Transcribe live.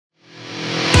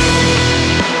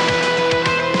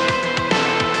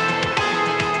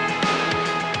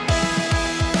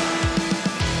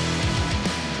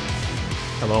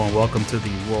Welcome to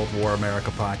the World War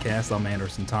America podcast. I'm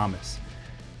Anderson Thomas.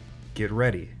 Get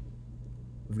ready.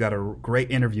 We've got a great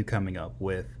interview coming up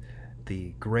with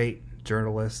the great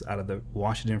journalists out of the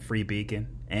Washington Free Beacon,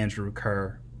 Andrew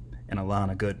Kerr and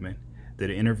Alana Goodman. Did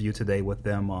an interview today with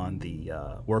them on the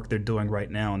work they're doing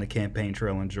right now on the campaign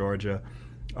trail in Georgia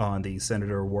on the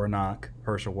Senator Warnock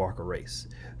Herschel Walker race.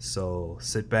 So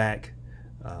sit back,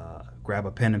 grab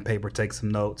a pen and paper, take some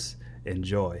notes,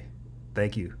 enjoy.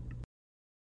 Thank you.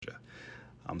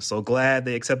 I'm so glad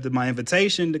they accepted my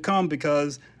invitation to come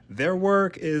because their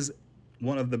work is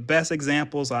one of the best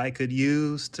examples I could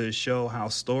use to show how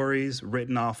stories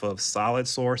written off of solid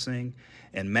sourcing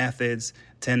and methods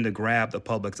tend to grab the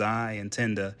public's eye and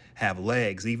tend to have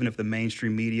legs, even if the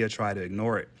mainstream media try to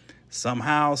ignore it.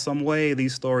 Somehow, some way,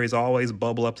 these stories always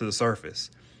bubble up to the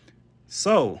surface.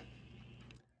 So,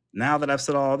 now that I've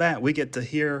said all that, we get to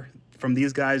hear from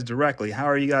these guys directly. How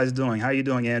are you guys doing? How are you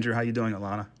doing, Andrew? How are you doing,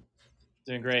 Alana?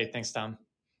 Doing great. Thanks, Tom.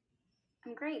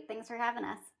 I'm great. Thanks for having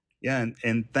us. Yeah,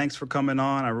 and thanks for coming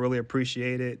on. I really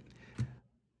appreciate it.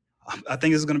 I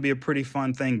think this is going to be a pretty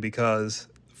fun thing because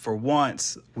for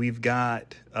once we've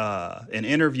got an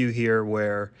interview here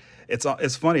where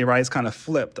it's funny, right? It's kind of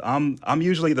flipped. I'm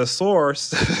usually the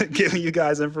source giving you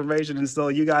guys information, and so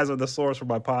you guys are the source for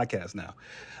my podcast now.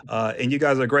 And you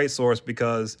guys are a great source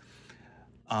because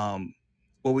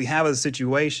what we have is a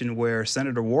situation where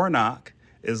Senator Warnock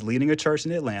is leading a church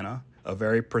in Atlanta, a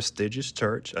very prestigious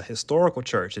church, a historical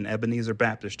church, an Ebenezer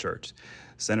Baptist church.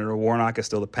 Senator Warnock is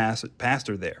still the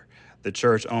pastor there. The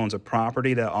church owns a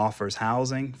property that offers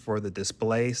housing for the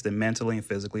displaced and mentally and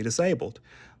physically disabled.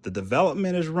 The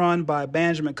development is run by a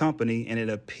management company, and it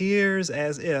appears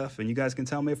as if, and you guys can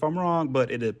tell me if I'm wrong,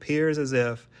 but it appears as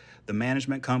if the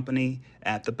management company,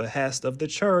 at the behest of the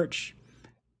church,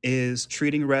 is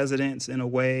treating residents in a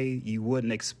way you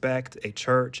wouldn't expect a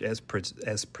church as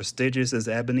prestigious as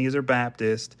Ebenezer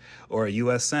Baptist or a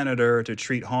U.S. senator to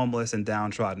treat homeless and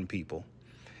downtrodden people.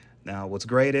 Now, what's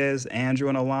great is Andrew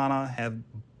and Alana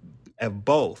have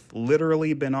both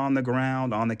literally been on the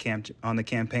ground on the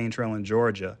campaign trail in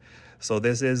Georgia. So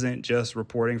this isn't just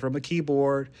reporting from a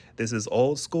keyboard. This is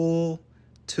old school,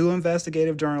 two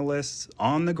investigative journalists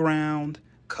on the ground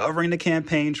covering the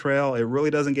campaign trail. It really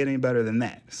doesn't get any better than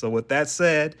that. So with that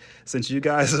said, since you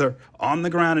guys are on the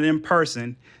ground and in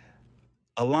person,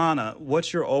 Alana,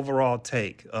 what's your overall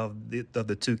take of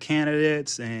the two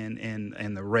candidates and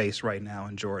the race right now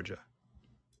in Georgia?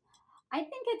 I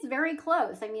think it's very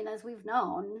close. I mean, as we've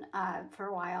known for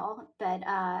a while, but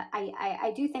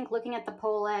I do think looking at the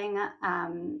polling,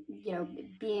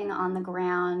 being on the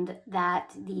ground,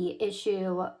 that the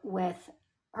issue with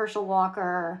Herschel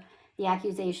Walker, the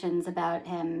accusations about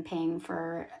him paying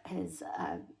for his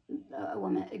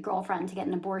girlfriend to get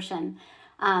an abortion,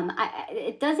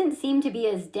 it doesn't seem to be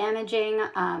as damaging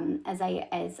as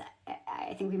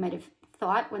I think we might have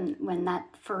thought when that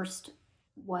first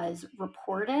was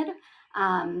reported.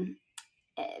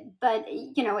 But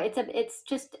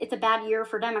it's a bad year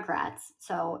for Democrats.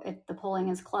 So the polling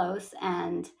is close,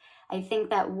 and I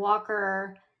think that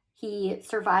Walker, he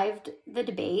survived the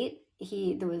debate.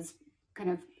 He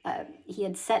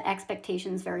had set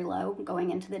expectations very low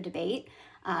going into the debate,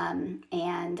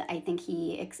 and I think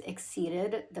he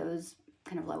exceeded those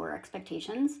kind of lower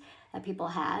expectations that people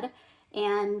had,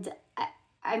 and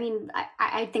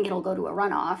I think it'll go to a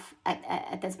runoff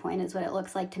at this point is what it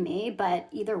looks like to me. But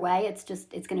either way, it's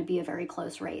going to be a very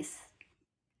close race.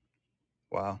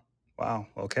 Wow.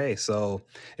 Okay. So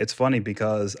it's funny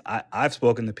because I've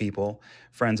spoken to people,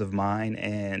 friends of mine,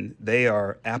 and they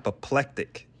are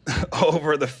apoplectic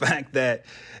over the fact that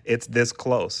it's this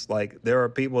close. Like there are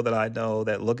people that I know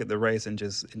that look at the race and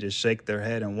just shake their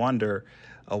head and wonder,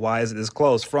 why is it this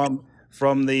close? And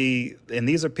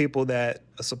these are people that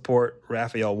support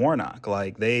Raphael Warnock.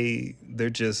 Like they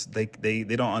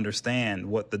don't understand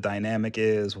what the dynamic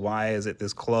is. Why is it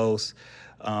this close?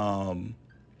 I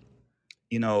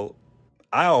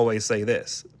always say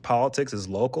this: politics is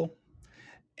local,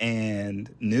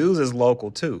 and news is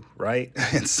local too, right?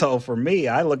 And so for me,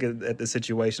 I look at the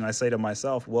situation. I say to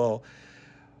myself, well,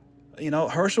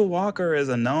 Herschel Walker is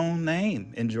a known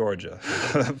name in Georgia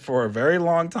for a very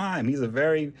long time. He's a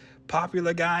very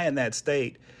popular guy in that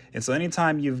state. And so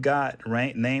anytime you've got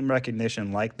name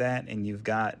recognition like that, and you've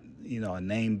got, a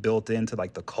name built into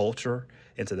like the culture,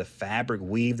 into the fabric,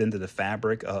 weaved into the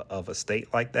fabric of a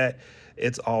state like that,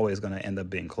 it's always going to end up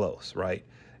being close, right?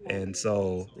 And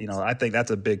so, I think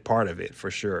that's a big part of it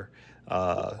for sure.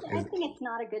 I think it's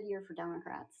not a good year for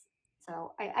Democrats.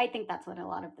 So I think that's what a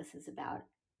lot of this is about.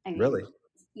 I mean, Really?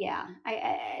 yeah.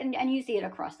 And you see it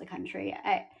across the country.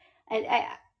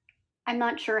 I'm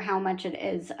not sure how much it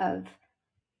is of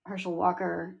Herschel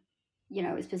Walker,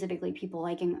 specifically people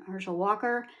liking Herschel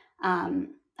Walker.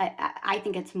 I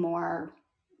think it's more,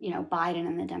 Biden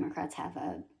and the Democrats have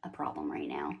a problem right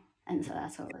now. And so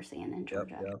that's what we're seeing in Yep,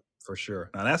 Georgia. yep, for sure.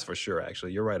 Now that's for sure.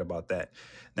 Actually, you're right about that.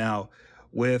 Now,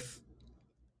 with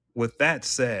that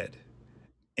said,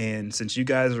 and since you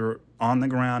guys are on the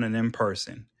ground and in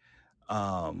person,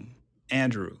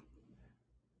 Andrew,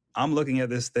 I'm looking at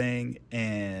this thing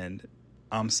and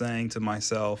I'm saying to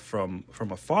myself from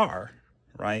afar,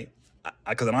 right?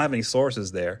 Because I don't have any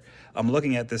sources there. I'm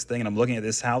looking at this thing and I'm looking at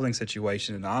this housing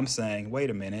situation and I'm saying, wait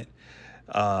a minute,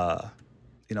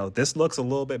 this looks a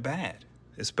little bit bad,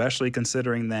 especially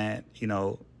considering that,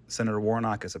 Senator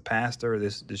Warnock is a pastor.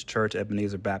 This church,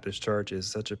 Ebenezer Baptist Church, is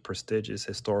such a prestigious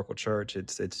historical church.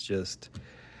 It's just,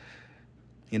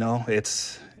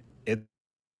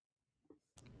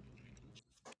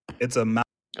 it's a Mount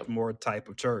Rushmore type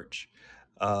of church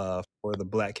for the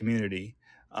Black community.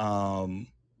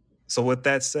 So with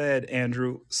that said,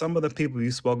 Andrew, some of the people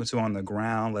you've spoken to on the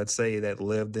ground, let's say that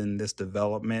lived in this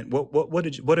development,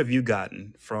 what have you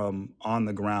gotten from on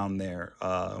the ground there?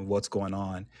 What's going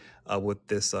on with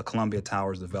this Columbia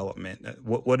Towers development?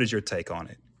 What is your take on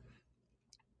it?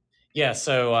 Yeah,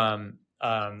 so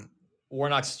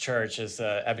Warnock's church is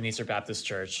Ebenezer Baptist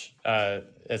Church.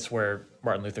 It's where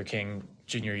Martin Luther King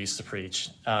Jr. used to preach.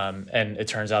 And it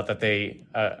turns out that they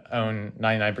own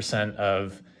 99%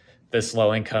 of this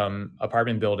low-income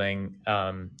apartment building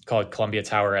called Columbia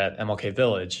Tower at MLK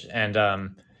Village.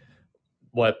 And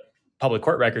what public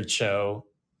court records show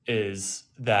is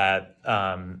that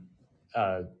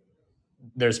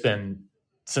there's been,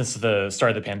 since the start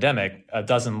of the pandemic, a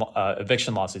dozen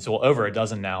eviction lawsuits, well, over a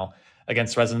dozen now,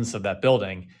 against residents of that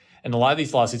building. And a lot of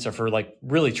these lawsuits are for like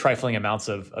really trifling amounts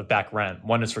of back rent.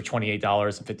 One is for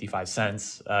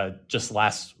 $28.55. Just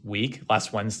last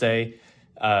Wednesday,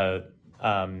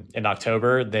 in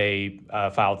October, they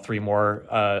filed 3 more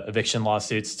eviction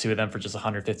lawsuits, 2 of them for just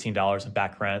 $115 in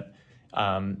back rent.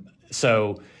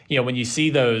 So, when you see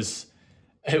those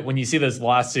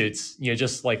lawsuits,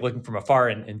 just like looking from afar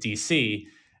in DC,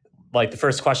 like the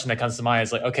first question that comes to mind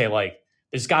is like, okay, like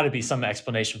there's got to be some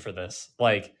explanation for this.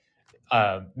 Like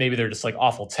maybe they're just like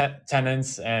awful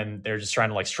tenants and they're just trying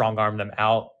to like strong arm them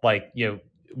out. Like,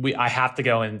 I have to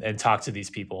go and talk to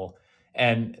these people.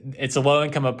 And it's a low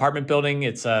income apartment building.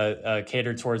 It's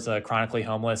catered towards chronically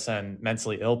homeless and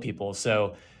mentally ill people.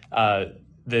 So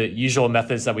the usual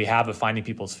methods that we have of finding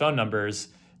people's phone numbers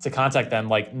to contact them,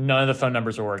 like none of the phone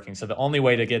numbers are working. So the only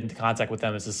way to get into contact with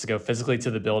them is just to go physically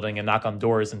to the building and knock on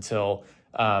doors until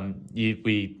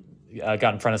we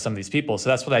got in front of some of these people. So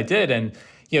that's what I did. And,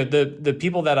 the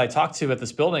people that I talked to at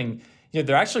this building,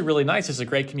 they're actually really nice. There's a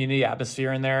great community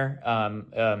atmosphere in there.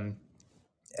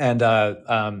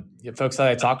 Folks that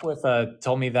I talked with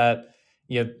told me that,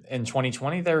 in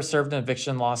 2020, they were served an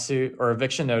eviction lawsuit or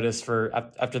eviction notice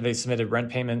after they submitted rent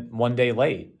payment 1 day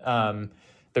late.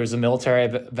 There's a military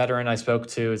veteran I spoke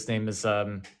to. His name is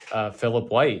Philip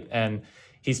White, and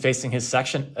he's facing a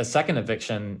second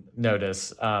eviction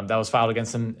notice that was filed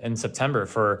against him in September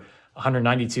for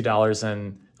 $192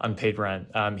 in unpaid rent.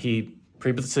 He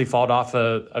previously fought off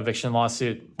a eviction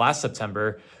lawsuit last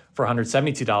September for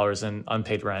 $172 in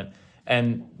unpaid rent.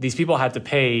 And these people had to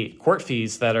pay court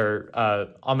fees that are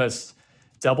almost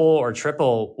double or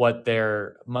triple what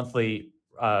their monthly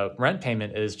rent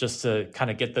payment is, just to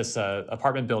kind of get this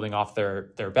apartment building off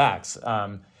their backs.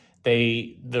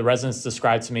 The residents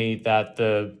described to me that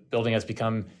the building has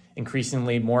become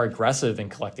increasingly more aggressive in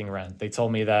collecting rent. They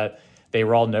told me that they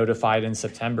were all notified in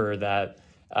September that,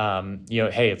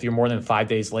 hey, if you're more than 5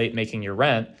 days late making your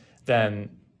rent,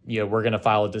 then we're going to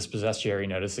file a dispossessory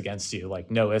notice against you,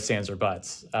 like no ifs, ands, or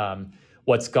buts.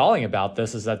 What's galling about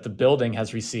this is that the building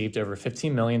has received over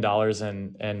 $15 million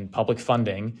in public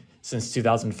funding since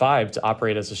 2005 to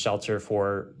operate as a shelter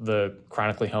for the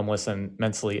chronically homeless and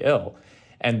mentally ill.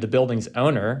 And the building's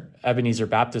owner, Ebenezer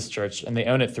Baptist Church, and they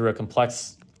own it through a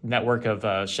complex network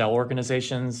of shell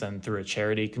organizations and through a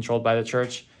charity controlled by the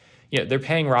church. They're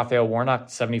paying Raphael Warnock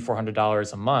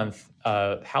 $7,400 a month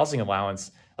housing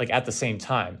allowance, like at the same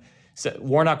time. So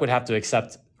Warnock would have to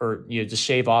accept or just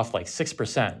shave off like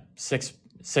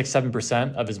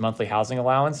 7% of his monthly housing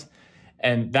allowance,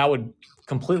 and that would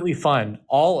completely fund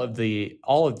all of the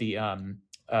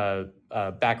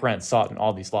back rent sought in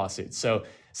all these lawsuits. So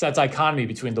that dichotomy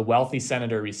between the wealthy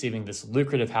senator receiving this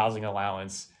lucrative housing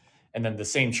allowance, and then the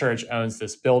same church owns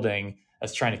this building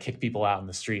that's trying to kick people out in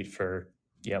the street for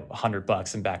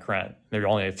 $100 in back rent. They're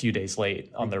only a few days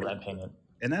late on their rent payment.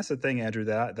 And that's the thing, Andrew,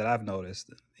 that I've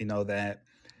noticed, that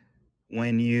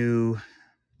when you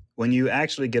when you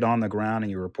actually get on the ground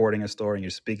and you're reporting a story and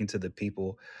you're speaking to the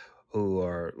people who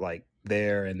are like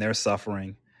there and they're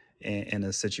suffering in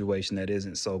a situation that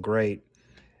isn't so great,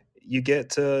 you get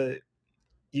to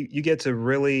you get to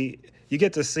really you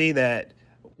get to see that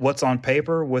what's on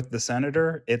paper with the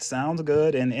senator, it sounds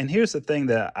good. And here's the thing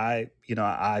that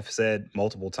I've said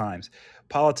multiple times: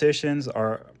 politicians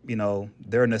are,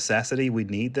 they're a necessity. We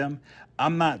need them.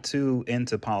 I'm not too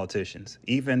into politicians,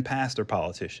 even pastor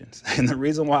politicians. And the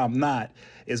reason why I'm not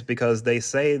is because they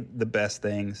say the best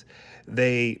things.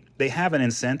 They have an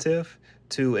incentive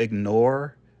to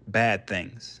ignore bad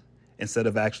things instead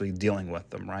of actually dealing with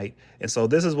them, right? And so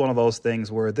this is one of those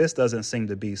things where this doesn't seem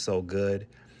to be so good,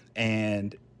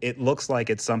 and it looks like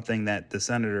it's something that the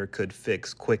senator could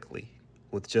fix quickly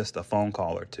with just a phone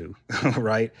call or two,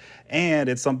 right? And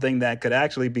it's something that could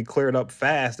actually be cleared up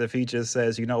fast if he just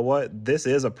says, you know what, this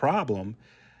is a problem,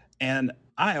 and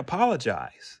I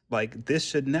apologize. Like, this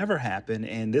should never happen,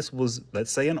 and this was,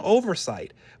 let's say, an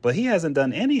oversight. But he hasn't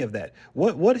done any of that.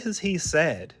 What has he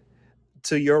said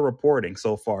to your reporting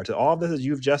so far, to all this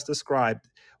you've just described?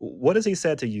 What has he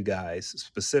said to you guys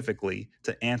specifically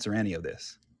to answer any of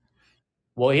this?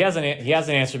 Well, he hasn't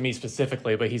answered me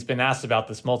specifically, but he's been asked about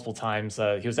this multiple times.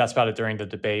 He was asked about it during the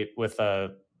debate with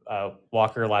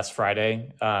Walker last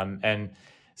Friday. And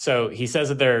so he says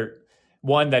that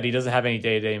that he doesn't have any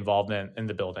day-to-day involvement in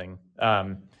the building.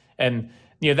 And,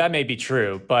 that may be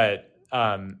true, but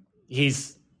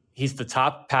he's the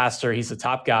top pastor. He's the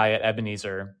top guy at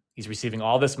Ebenezer. He's receiving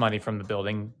all this money from the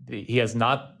building. He has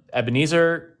not,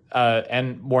 Ebenezer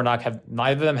and Warnock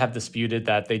neither of them have disputed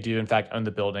that they do in fact own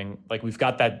the building. Like, we've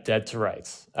got that dead to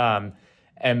rights.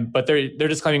 But they're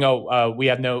just claiming, we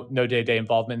have no day-to-day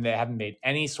involvement. They haven't made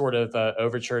any sort of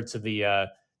overture to the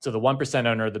 1%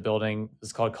 owner of the building.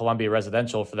 It's called Columbia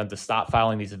Residential, for them to stop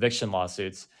filing these eviction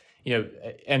lawsuits.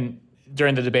 And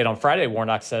during the debate on Friday,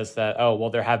 Warnock says that,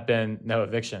 there have been no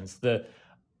evictions. The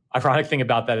ironic thing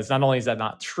about that is, not only is that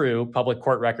not true, public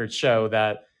court records show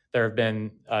that there have been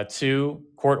 2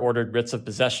 court-ordered writs of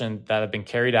possession that have been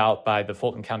carried out by the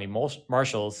Fulton County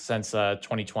Marshals since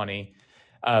 2020.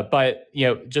 But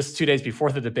just 2 days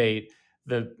before the debate,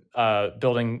 the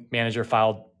building manager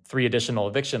filed 3 additional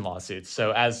eviction lawsuits.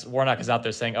 So as Warnock is out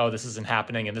there saying, this isn't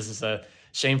happening and this is a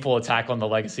shameful attack on the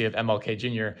legacy of MLK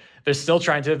Jr., they're still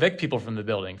trying to evict people from the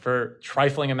building for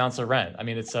trifling amounts of rent. I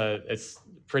mean, it's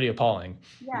pretty appalling.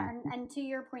 Yeah, and to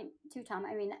your point too, Tom,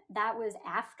 I mean, that was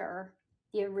after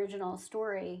the original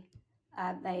story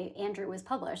by Andrew was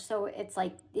published. So it's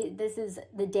like, this is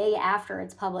the day after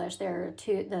it's published.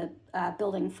 The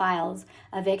building files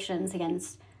evictions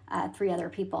against 3 other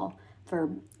people for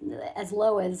as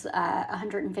low as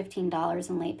 $115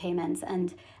 in late payments,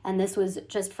 and this was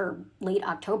just for late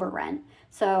October rent.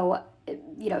 So it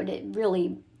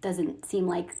really doesn't seem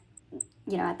like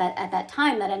at that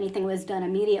time that anything was done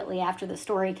immediately after the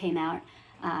story came out.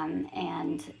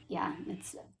 And yeah,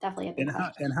 it's definitely a big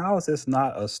question. And how is this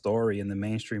not a story in the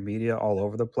mainstream media all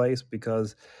over the place?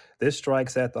 Because this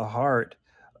strikes at the heart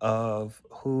of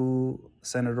who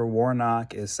Senator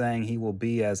Warnock is saying he will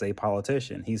be as a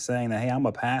politician. He's saying that, hey, I'm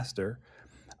a pastor.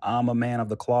 I'm a man of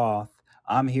the cloth.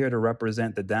 I'm here to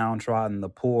represent the downtrodden, the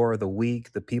poor, the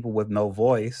weak, the people with no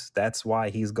voice. That's why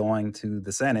he's going to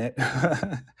the Senate.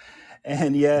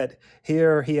 And yet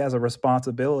here he has a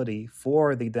responsibility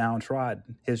for the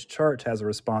downtrodden. His church has a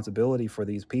responsibility for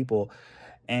these people,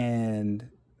 and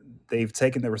they've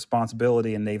taken the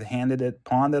responsibility and they've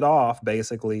pawned it off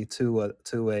basically to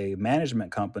a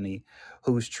management company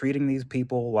who's treating these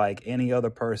people like any other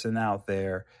person out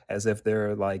there, as if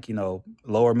they're like,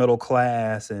 lower middle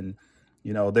class, and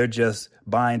they're just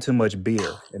buying too much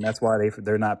beer, and that's why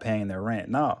they're not paying their rent.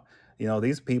 No.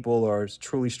 These people are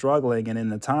truly struggling. And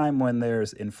in a time when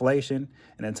there's inflation,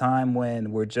 in a time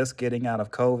when we're just getting out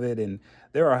of COVID, and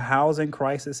there are housing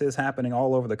crises happening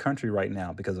all over the country right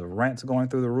now because of rents going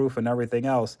through the roof and everything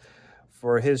else,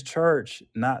 for his church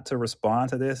not to respond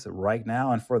to this right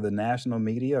now, and for the national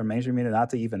media or mainstream media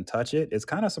not to even touch it, it's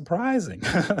kind of surprising.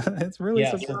 It's really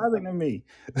surprising to me.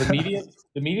 The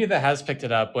media that has picked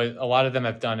it up, what a lot of them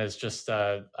have done is just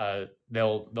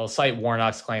they'll cite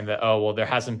Warnock's claim that there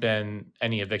hasn't been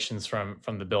any evictions from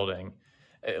the building.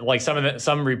 Like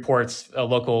some reports,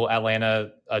 local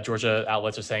Atlanta, Georgia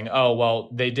outlets are saying,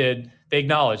 they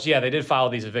acknowledge, they did file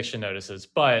these eviction notices,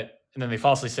 and then they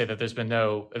falsely say that there's been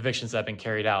no evictions that have been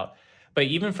carried out. But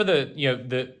even for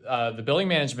the building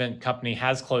management company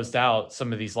has closed out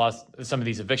some of these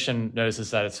eviction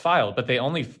notices that it's filed, but they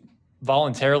only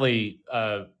voluntarily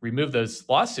remove those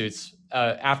lawsuits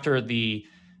after the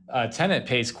tenant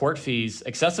pays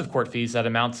excessive court fees that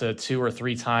amount to 2 or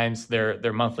 3 times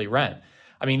their monthly rent.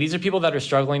 I mean, these are people that are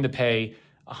struggling to pay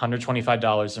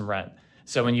 $125 in rent.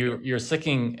 So when you're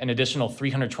seeking an additional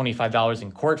 $325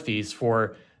 in court fees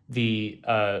for the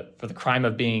crime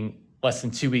of being less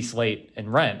than 2 weeks late in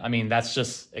rent, I mean, that's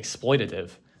just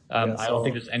exploitative. I don't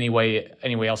think there's any way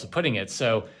else of putting it.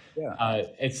 So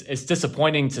it's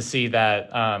disappointing to see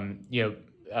that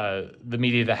the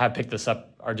media that have picked this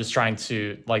up are just trying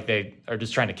to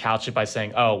couch it by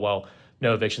saying, oh, well,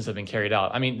 no evictions have been carried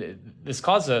out. I mean, this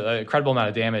caused an incredible amount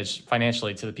of damage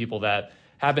financially to the people that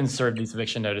have been served these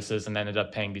eviction notices and ended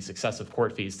up paying these excessive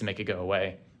court fees to make it go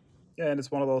away. Yeah, and it's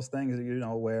one of those things,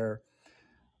 where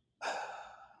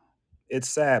it's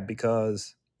sad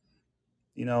because,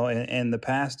 and the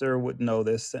pastor would know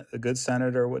this, a good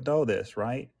senator would know this,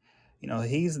 right?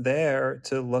 He's there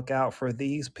to look out for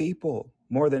these people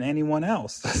more than anyone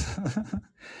else.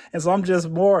 And so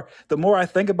the more I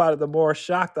think about it, the more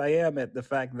shocked I am at the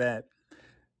fact that,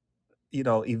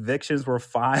 evictions were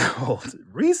filed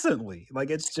recently. Like,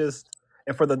 it's just,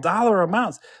 and for the dollar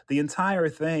amounts, the entire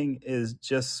thing is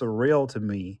just surreal to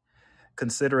me,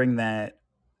 considering that,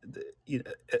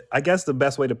 I guess the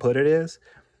best way to put it is,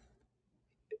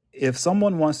 if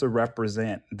someone wants to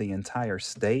represent the entire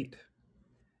state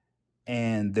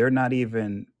and they're not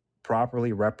even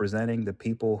properly representing the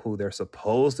people who they're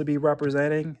supposed to be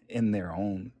representing in their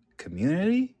own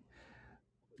community,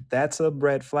 that's a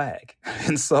red flag.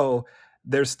 And so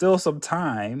there's still some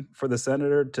time for the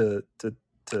senator to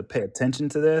pay attention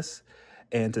to this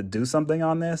and to do something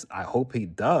on this. I hope he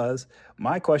does.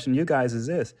 My question to you guys is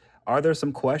this: are there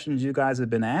some questions you guys have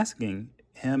been asking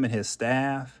him and his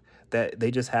staff that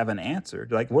they just haven't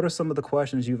answered? Like, what are some of the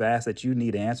questions you've asked that you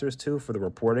need answers to for the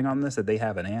reporting on this that they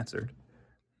haven't answered?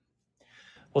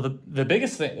 Well, the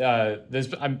biggest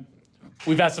thing,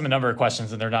 we've asked them a number of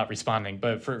questions and they're not responding.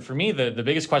 But for me, the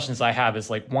biggest questions I have is,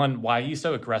 like, one, why are you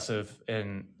so aggressive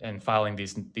in filing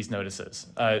these notices?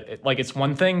 It's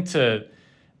one thing to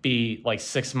be like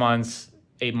 6 months,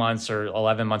 8 months, or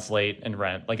 11 months late in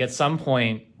rent. Like, at some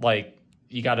point, like,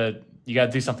 you gotta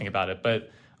do something about it.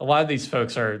 But a lot of these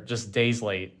folks are just days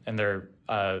late and they're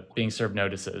being served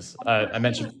notices. I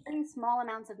mentioned very small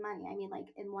amounts of money. I mean,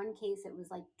 like, in one case, it was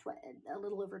like a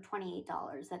little over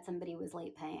 $28 that somebody was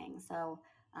late paying. So,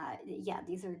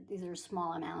 these are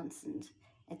small amounts, and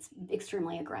it's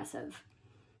extremely aggressive.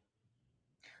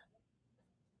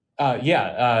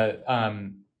 Another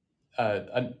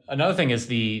thing is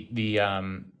the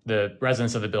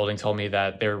residents of the building told me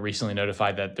that they were recently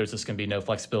notified that there's just going to be no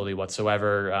flexibility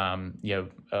whatsoever.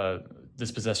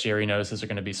 Dispossessory notices are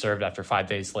going to be served after 5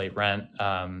 days late rent.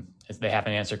 They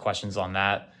haven't answered questions on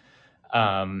that.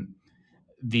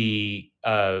 The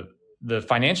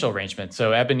financial arrangement.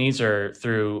 So Ebenezer,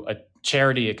 through a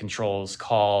charity it controls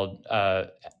called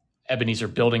Ebenezer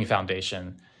Building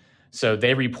Foundation. So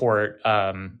they report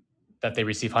that they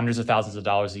receive hundreds of thousands of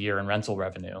dollars a year in rental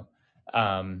revenue.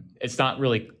 It's not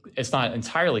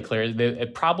entirely clear.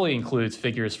 It probably includes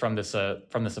figures from this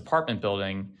apartment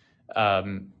building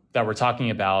that we're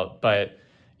talking about, but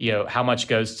how much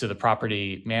goes to the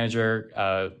property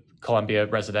manager, Columbia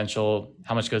Residential,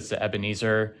 how much goes to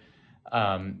Ebenezer,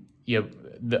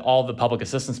 all the public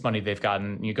assistance money they've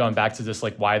gotten. Going back to this,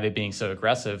 like, why are they being so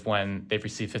aggressive when they've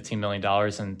received $15 million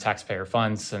in taxpayer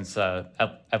funds since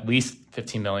at least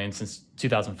 $15 million since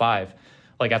 2005.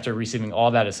 Like, after receiving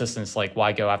all that assistance, like,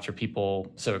 why go after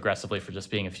people so aggressively for just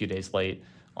being a few days late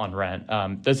on rent?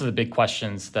 Those are the big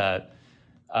questions that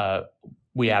I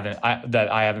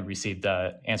haven't received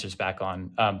answers back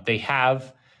on.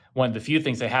 One of the few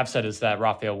things they have said is that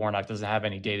Raphael Warnock doesn't have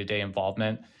any day-to-day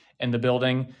involvement in the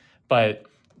building, but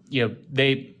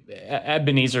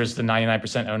Ebenezer is the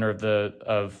 99% owner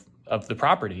of the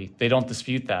property. They don't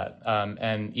dispute that.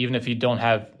 And even if you don't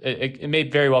have, it may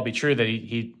very well be true that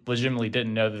he legitimately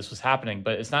didn't know this was happening,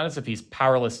 but it's not as if he's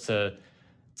powerless to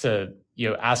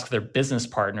ask their business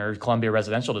partner, Columbia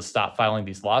Residential, to stop filing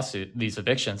these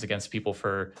evictions against people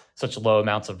for such low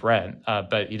amounts of rent.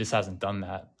 But he just hasn't done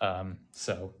that. And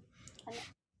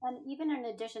even in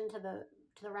addition to the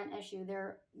rent issue,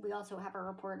 we also have a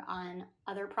report on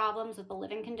other problems with the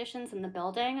living conditions in the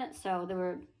building. So there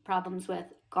were problems with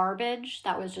garbage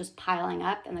that was just piling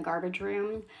up in the garbage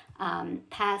room,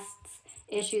 pests,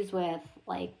 issues with,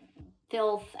 like,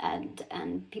 filth, and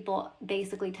people,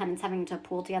 basically tenants, having to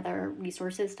pool together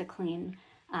resources to clean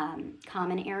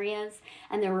common areas.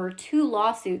 And there were 2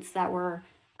 lawsuits that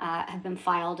have been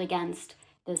filed against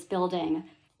this building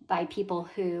by people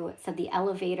who said the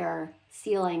elevator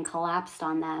ceiling collapsed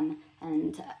on them,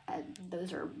 and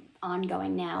those are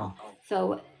ongoing now.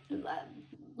 So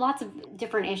lots of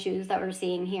different issues that we're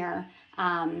seeing here.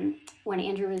 When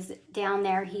Andrew was down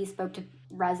there, he spoke to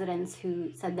residents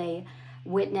who said they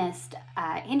witnessed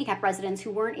handicapped residents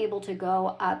who weren't able to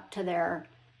go up to their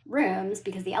rooms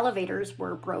because the elevators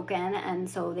were broken, and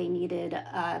so they needed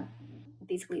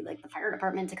basically like the fire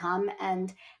department to come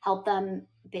and help them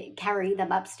carry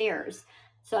them upstairs.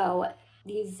 So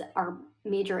these are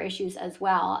major issues as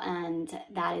well, and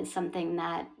that is something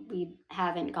that we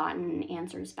haven't gotten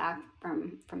answers back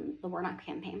from the Warnock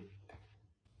campaign.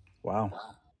 Wow.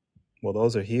 Well,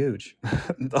 those are huge.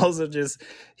 Those are just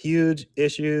huge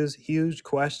issues, huge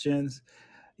questions.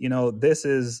 This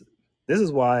is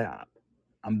why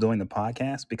I'm doing the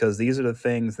podcast, because these are the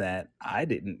things that I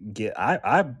didn't get.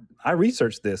 I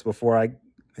researched this before I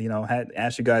had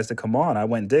asked you guys to come on. I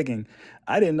went digging.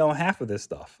 I didn't know half of this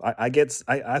stuff.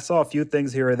 I saw a few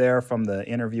things here or there from the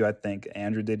interview I think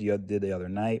Andrew did the other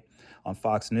night on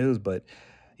Fox News, but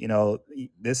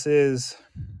this is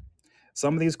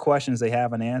some of these questions they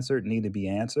haven't answered need to be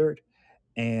answered.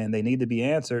 And they need to be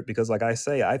answered because, like I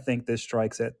say, I think this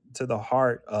strikes to the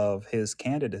heart of his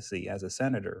candidacy as a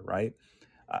senator, right?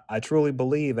 I truly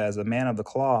believe, as a man of the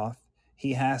cloth,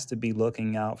 he has to be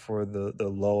looking out for the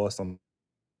lowest.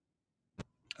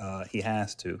 He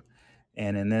has to.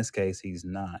 And in this case, he's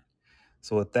not.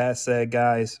 So with that said,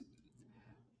 guys,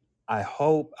 I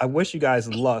wish you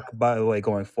guys luck, by the way,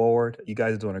 going forward. You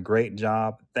guys are doing a great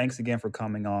job. Thanks again for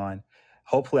coming on.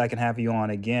 Hopefully I can have you on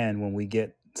again when we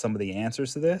get some of the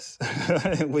answers to this.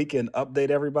 We can update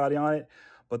everybody on it.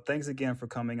 But thanks again for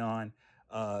coming on.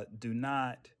 Do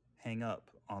not hang up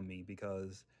on me,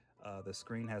 because the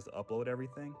screen has to upload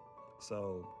everything.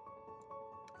 So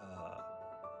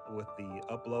with the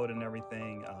upload and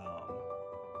everything,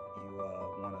 you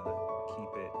want to keep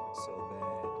it so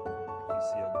that you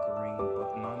see a